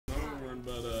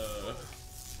but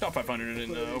top 500 in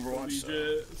Overwatch.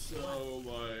 So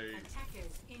like,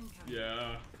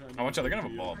 yeah. Oh, watch out! They're gonna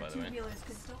have a ball, by the way.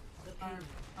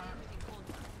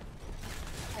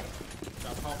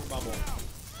 Got pop bubble.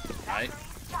 Right.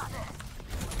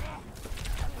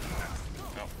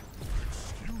 Oh.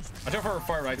 Watch out for our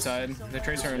far right side. The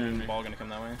tracer and ball gonna come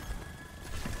that way.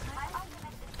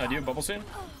 Do you have bubble soon?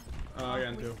 I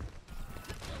got two.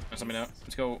 Let me know.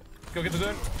 Let's go. Let's go get the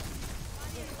zone.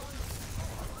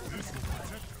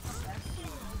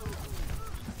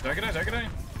 Dark.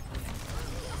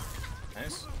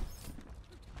 Nice.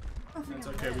 It's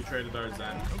okay, we traded our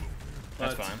Zen.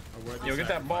 That's fine. Yo, get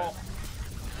that ball.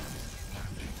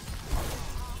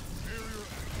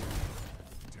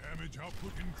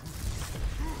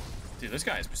 Dude, this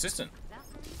guy is persistent.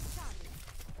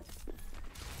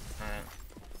 Alright.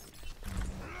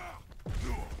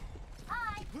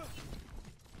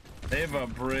 They have a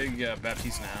Brig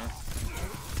Baptiste now.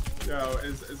 Yo,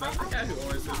 is that the guy who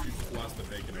always says you lost the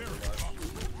bacon Overwatch?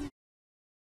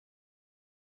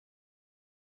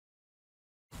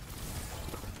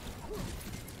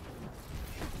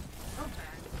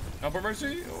 Help her,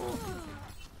 Mercy! Oh.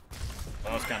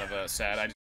 That was kind of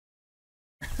sad.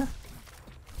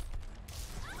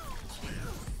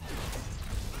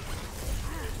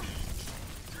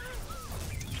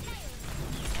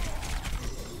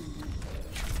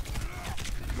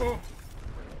 Oh.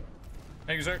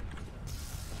 Thank you, sir.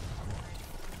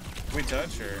 Can we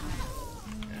touch or?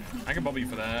 Yeah. I can bubble you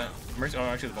for that. Mercy. Oh,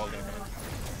 actually, the ball's gonna come in.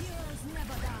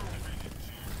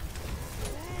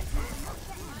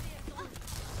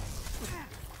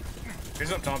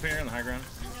 Here's up top here on the high ground.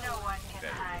 No one can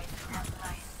hide from my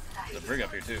sight. There's a Brig up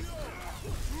here too.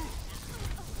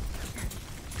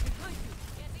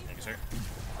 Thank you, sir.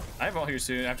 I have all here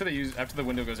soon. After the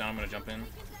window goes down, I'm gonna jump in.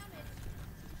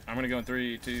 I'm gonna go in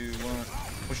 3, 2, 1.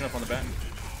 Pushing up on the bat.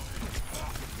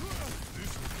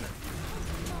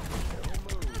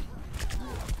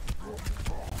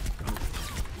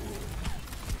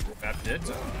 Bat dead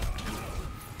zone.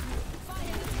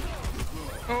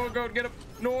 Oh god, get up!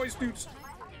 Noise, dudes!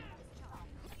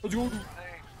 Let's go!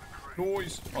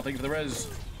 Noise! Oh, thank you for the res.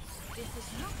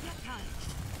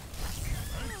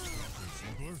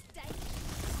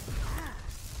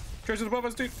 Tracer's above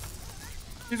us, dude!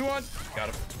 He's one! Got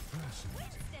him.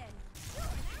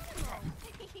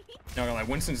 No, like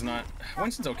Winston's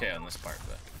okay on this part,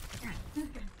 but we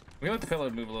can let the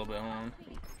payload move a little bit. Hold on.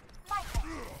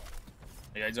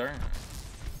 You guys are?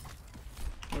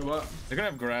 Wait, what? They're gonna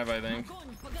have grab, I think.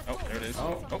 Oh, there it is.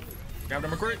 Oh, grab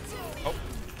number quick. Oh,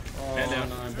 and down.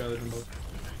 No, I'm better than both.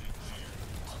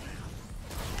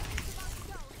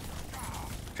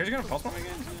 Tracer gonna pulse bomb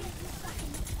again?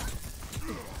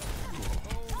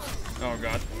 Oh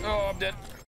god. Oh, I'm dead.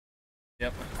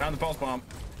 Yep, found the pulse bomb.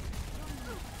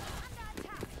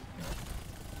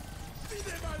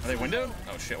 Are they windowed?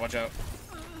 Oh shit, watch out.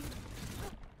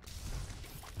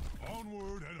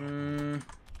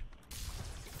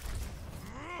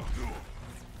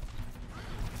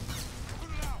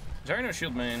 There's already no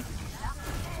shield main.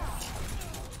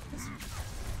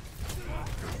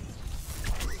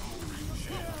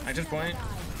 Access point.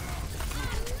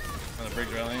 Another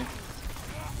Brig rally.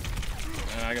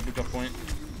 I got boot off point.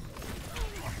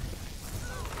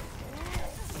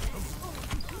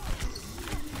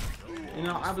 You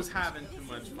know, I was having too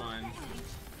much fun.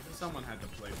 Someone had to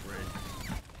play Brig.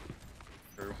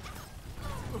 True.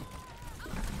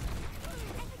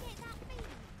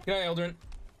 Yeah, Eldrin.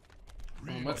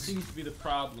 What seems to be the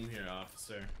problem here,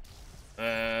 officer?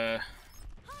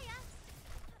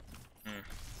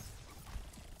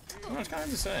 Not much kind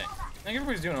to say. I think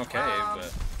everybody's doing okay,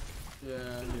 but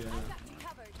yeah.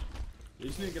 We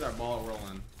just need to get our ball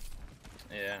rolling.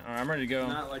 Yeah, alright, I'm ready to go.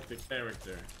 Not like the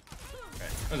character. Okay,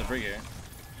 there's a Brig here.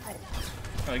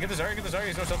 Oh, get the Zarya,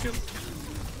 he's no self shield.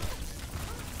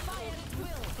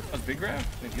 That's big grab.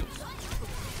 Thank you.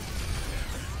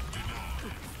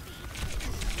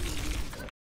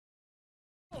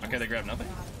 Okay, they grabbed nothing.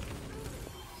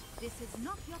 This is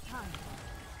not your time.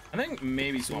 I think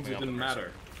maybe swapping It up. didn't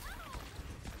matter.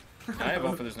 I have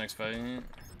up for this next fight.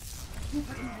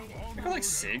 I go like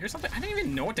Sig or something. I didn't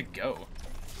even know what to go.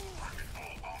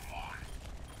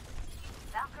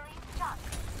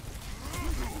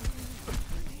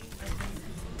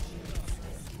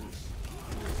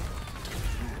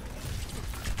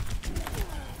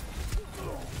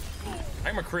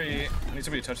 I'm McCree. I need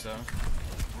somebody to touch though.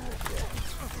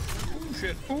 Ooh,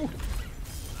 shit. Ooh.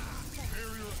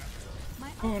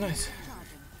 Oh, nice.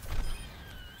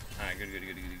 Alright,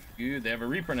 good. They have a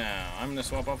Reaper now. I'm gonna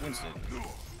swap off Winston.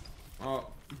 Oh.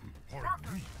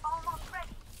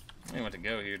 I didn't want to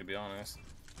go here, to be honest.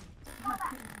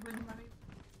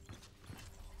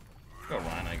 Go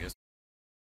Ryan, I guess.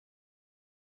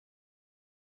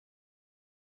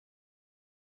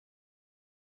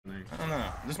 I don't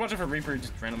know. Just watching for Reaper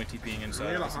just randomly TPing inside.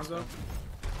 Do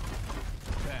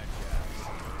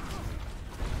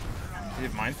you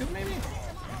have Minefield, maybe?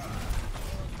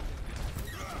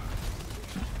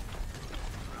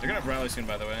 They're gonna have rally soon,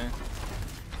 by the way.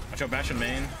 Watch out, bash in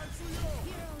main.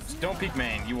 Just don't peek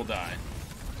main, you will die.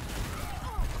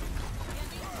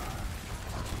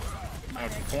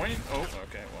 Out to point? Oh,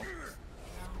 okay, well.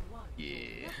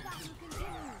 Yeah.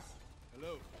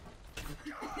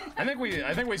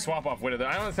 I think we swap off Widow.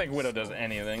 I don't think Widow does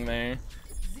anything there.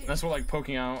 That's what, like,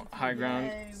 poking out high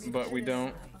ground, but we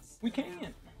don't. We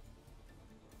can't.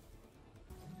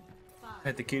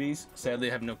 Pet the kitties. Sadly,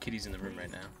 I have no kitties in the room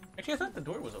right now. Actually, I thought the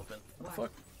door was open. What the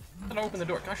fuck? I thought I opened the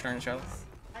door. Gosh darn it, Charlotte.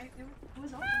 It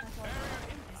was open, I thought.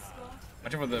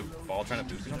 Watch out for the ball trying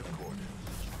to boost you.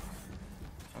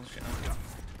 Oh shit.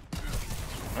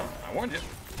 Oh, I warned you.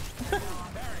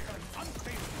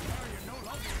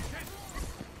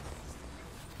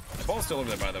 The ball's still over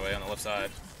there, by the way, on the left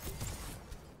side.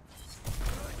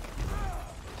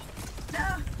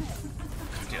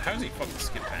 Dude, how does he fucking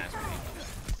skip past me?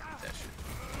 That shit.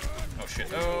 Oh shit.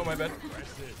 Oh, my bad.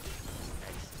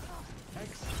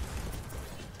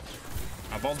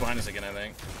 My ball's behind us again, I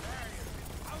think.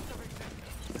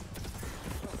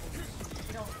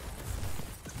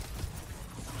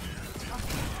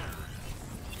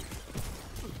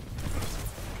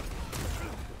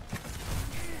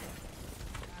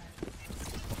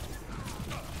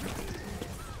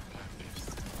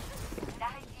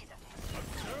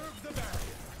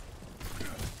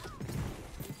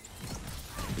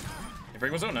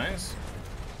 Break was so nice.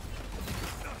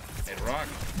 Hey, rock.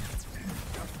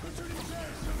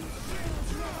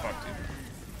 Fuck,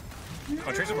 dude.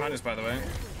 Oh, Tracer behind us, by the way.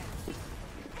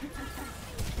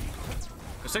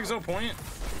 Let's take his own point.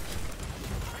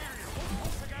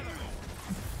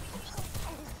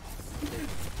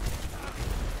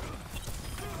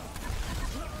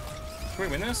 Can we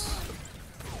win this?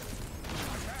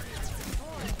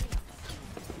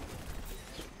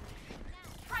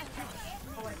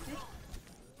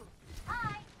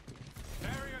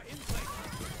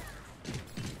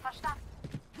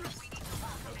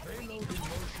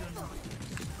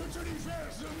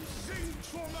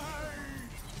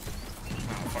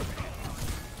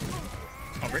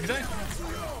 Oh, break it. Oh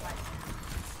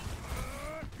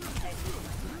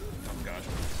gosh.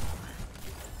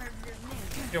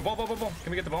 Yo, ball.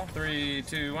 Can we get the ball? 3,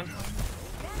 2, 1.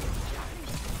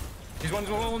 He's one.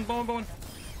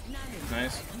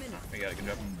 Nice. We got it. Good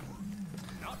job.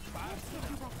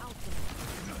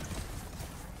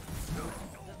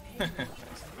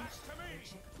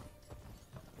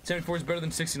 74 is better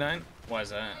than 69. Why is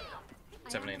that?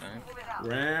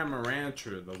 789.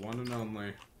 Rancher, the one and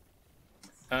only.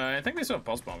 I think they still have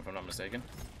pulse bomb if I'm not mistaken.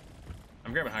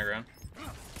 I'm grabbing high ground.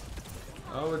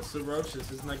 Oh, it's the Roaches.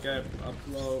 Isn't that guy a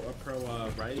pro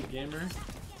righty gamer?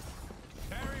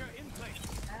 Barrier in place.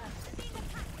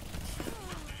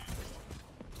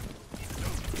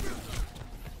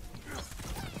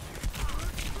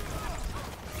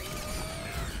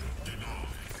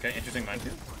 Okay, interesting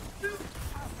minefield.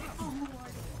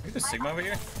 Look at the Sigma over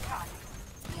here.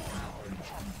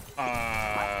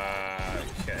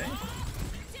 Okay.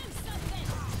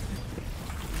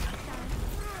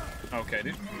 Okay,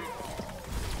 dude.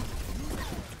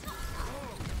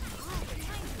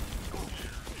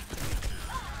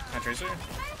 Hi, Tracer.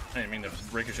 I didn't mean to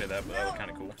ricochet that, but that looked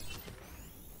kind of cool.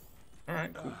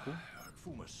 Alright, cool.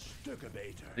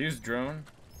 They use drone.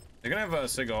 They're gonna have a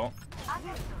Sig ult.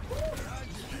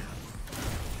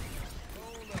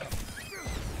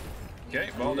 Okay,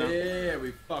 ball down. Yeah,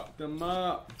 we fucked them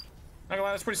up. Not gonna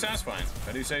lie, that's pretty satisfying.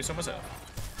 I do say so myself.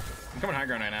 I'm coming high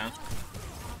ground right now.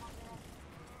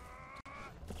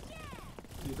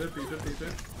 He's it.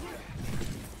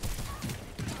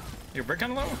 Your brick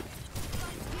kinda low?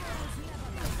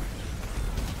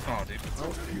 Oh, dude.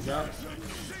 Oh, he's out.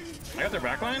 I got their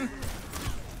backline.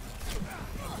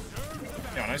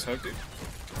 Yo, nice hook, dude.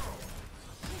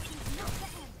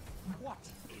 What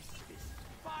is this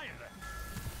fire?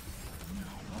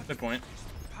 Good point.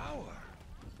 Power.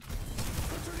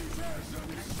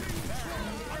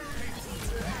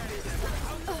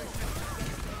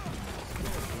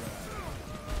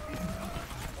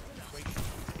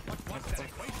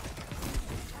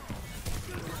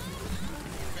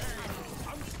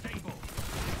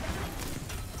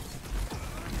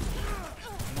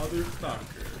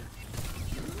 Motherfucker.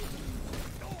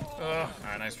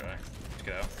 Alright, nice try. Let's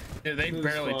get out. Yeah, they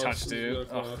barely touched, dude.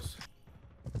 Oh.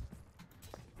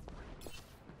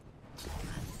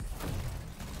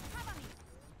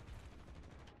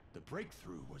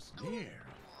 breakthrough was near.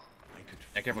 I could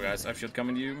Yeah, careful guys. I have shield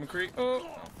coming to you, McCree. Oh,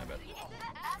 I bet.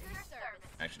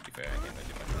 Actually, to be fair, I can't really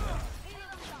do much of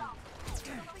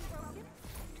that.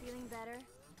 Feeling better?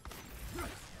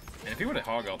 And if he would have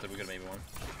hog ulted, we could have maybe won.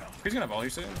 He's gonna have all here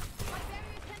soon.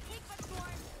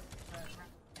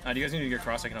 Do you guys need to get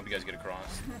across? I can help you guys get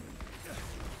across.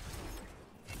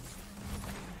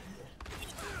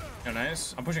 Oh,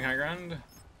 nice. I'm pushing high ground.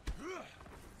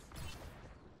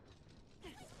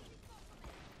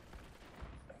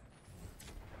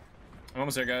 I'm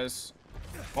almost there, guys.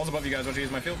 Ball's above you guys. Watch you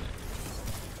use my field.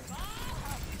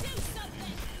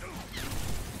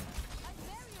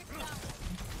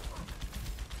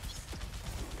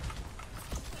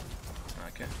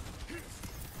 Okay.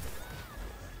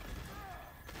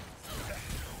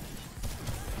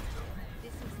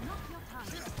 This is not your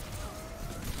time.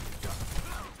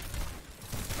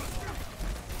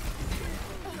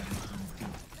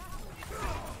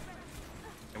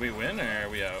 Did we win or are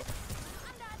we out?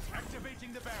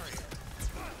 activating the barrier.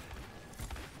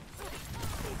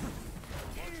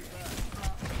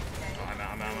 Oh,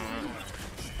 I'm out.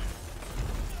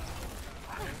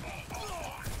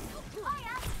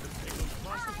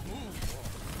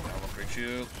 I'll break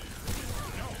you.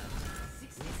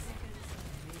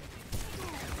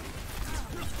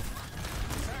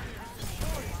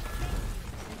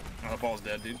 Oh, the ball's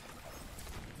dead, dude.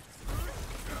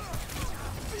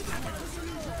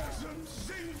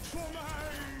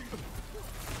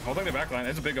 Holding the back line.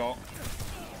 It's a big ult.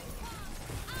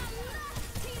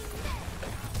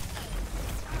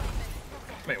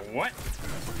 Wait, what?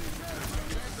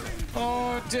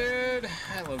 Oh, dude.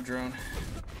 I love drone.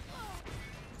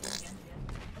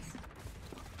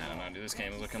 I don't know, dude. This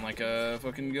game is looking like a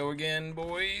fucking go again,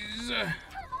 boys.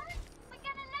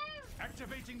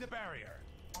 Activating the barrier.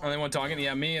 Only one talking?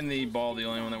 Yeah, me and the ball, the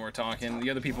only one that were talking.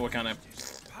 The other people were kind of.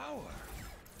 Power.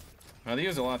 Well, they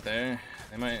use a lot there.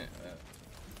 They might.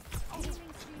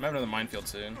 Might have another minefield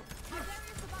soon.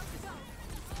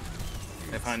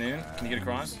 Hey, High Noon, can you get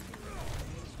across?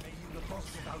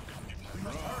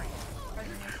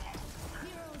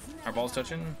 Our ball's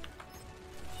touching.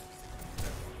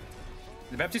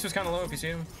 The Baptiste was kind of low if you see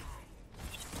him.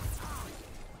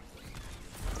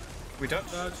 We touch?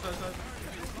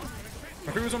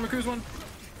 McCree was one.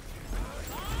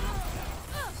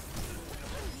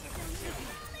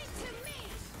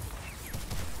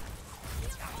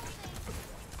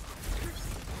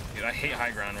 Dude, I hate high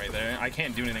ground right there. I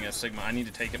can't do anything as Sigma. I need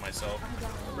to take it myself.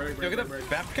 Yo, get that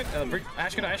Baptiste.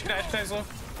 Ash could die slow.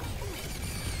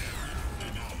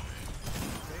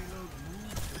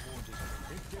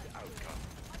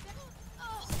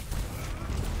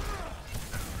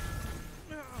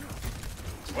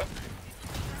 What?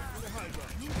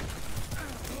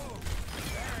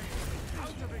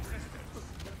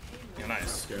 Yeah,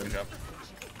 nice. Good job.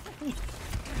 Right.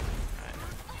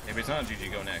 Maybe it's not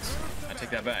GG. Go next. I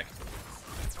take that back.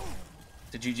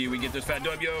 To GG, we get this fat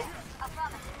dub, yo.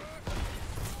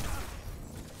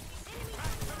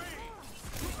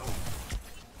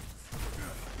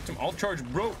 Some alt charge,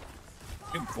 bro.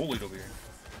 Get bullied over here.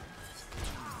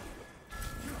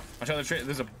 Watch out,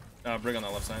 there's a brig on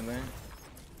that left side there.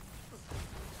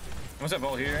 What's that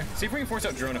ball here? See if we can force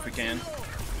out drone if we can.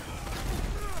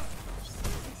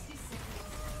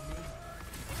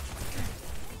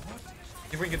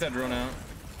 See if we can get that drone out.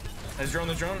 Has drone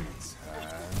the drone?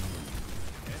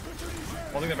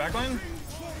 Holding the back line?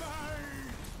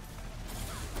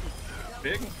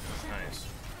 Big? Nice.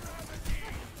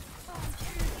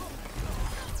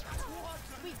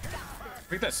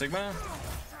 Pick that Sigma.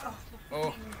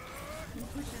 Oh.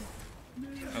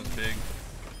 That was big.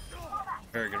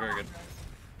 Very good, very good.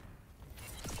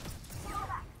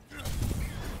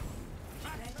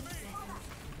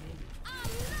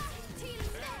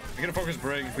 We're gonna focus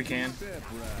brig if we can.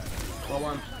 Well,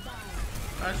 one.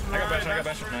 I got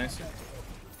bash. Nice.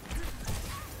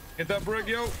 Get that brig,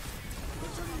 yo.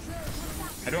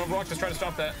 I don't have block. Let's try to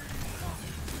stop that.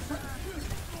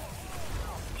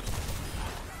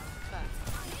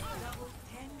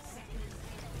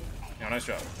 Yeah, nice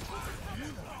job.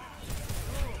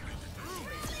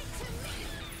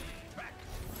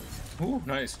 Ooh,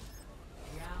 nice.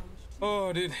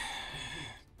 Oh, dude.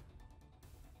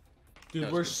 Dude,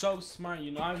 we're so smart.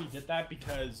 You know how we did that?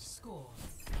 Because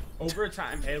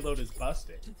overtime payload is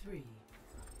busted.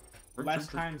 Less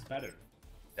time's better.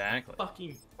 Exactly.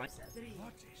 Fucking. What is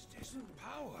this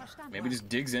power? Maybe just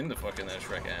digs into fucking that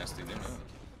Shrek ass, dude.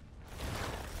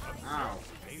 Ow.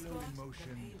 Halo in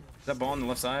motion. Is that ball on the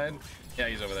left side? Yeah,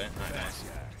 he's over there. Alright, nice.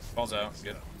 Ball's out.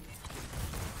 Good.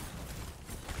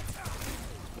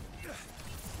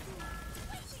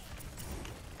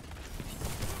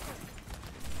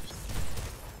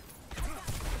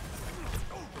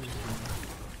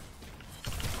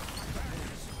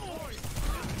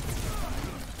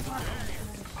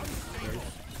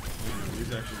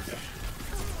 He's actually.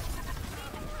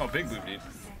 Oh, big boob, dude.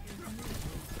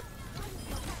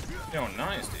 Yo,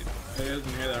 nice, dude. He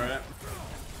doesn't hear that, right?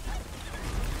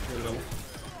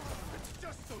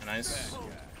 Nice.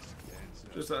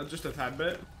 Just a tad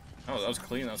bit. Oh, that was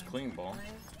clean. That was clean, ball.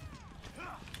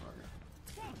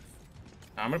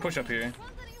 I'm gonna push up here.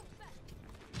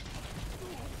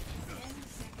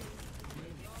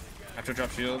 After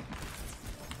drop shield.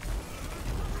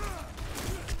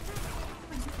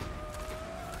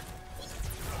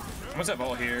 I'm gonna set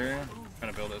ball here.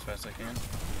 Trying to build it as fast as I can.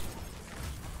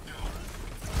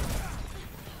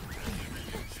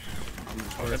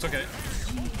 Oh, that's okay.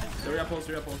 Three up pulse,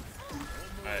 3 up pulse.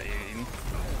 Alright, Eden.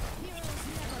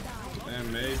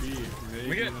 And maybe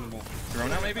We get minimal.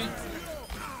 drone out, maybe?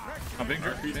 A big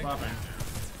drone. He's popping.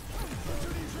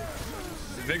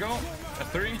 Big ult at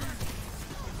 3.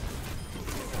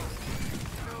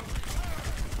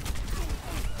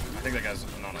 I think that guy's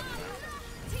not up.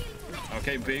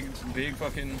 Okay, big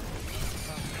fucking.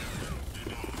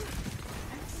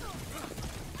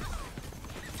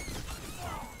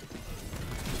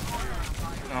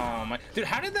 Oh my, dude,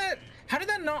 how did that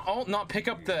not pick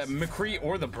up the McCree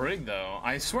or the Brig though?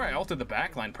 I swear I ulted the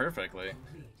backline perfectly.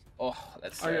 Oh,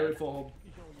 that's sad. Oh yeah, we full hold.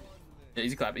 Yeah,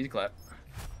 easy clap, easy clap.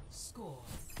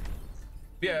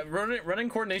 Yeah, running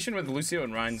coordination with Lucio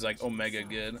and Ryan's like omega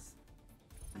good.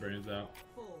 Brains out.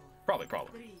 Probably.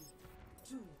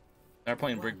 They're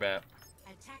playing Brig Bat.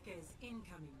 Attackers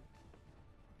incoming.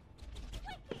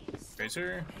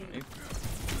 Tracer.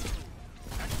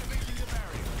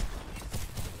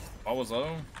 Ball was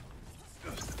low.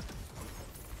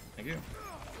 Thank you.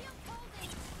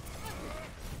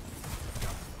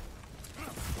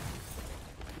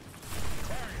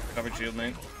 Covered shield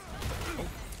lane. Oh,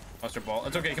 lost her ball.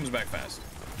 It's okay, it comes back fast.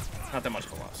 Not that much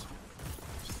of a loss.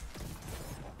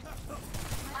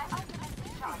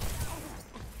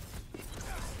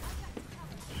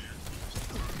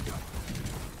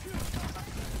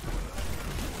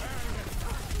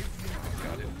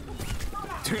 Got it.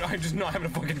 Dude, I'm just not having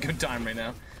a fucking good time right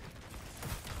now.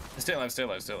 Stay alive, stay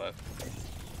alive, stay alive.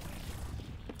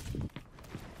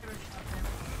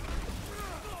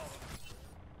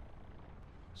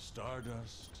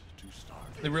 Stardust to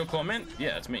stardust. The real Cloneman?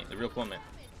 Yeah, it's me, the real Cloneman.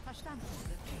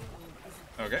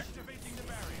 Okay.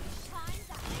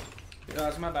 Yeah,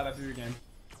 it's my bad. I threw your game.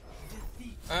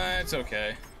 It's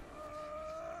okay.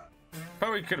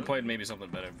 Probably could have played maybe something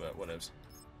better, but whatevs.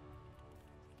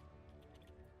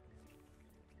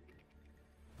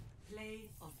 Play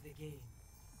of the game.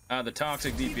 The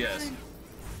toxic DPS.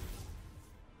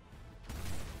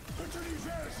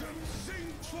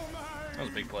 That was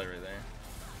a big play right there.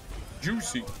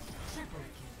 Juicy.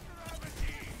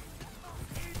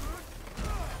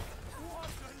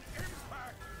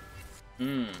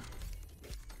 Mmm.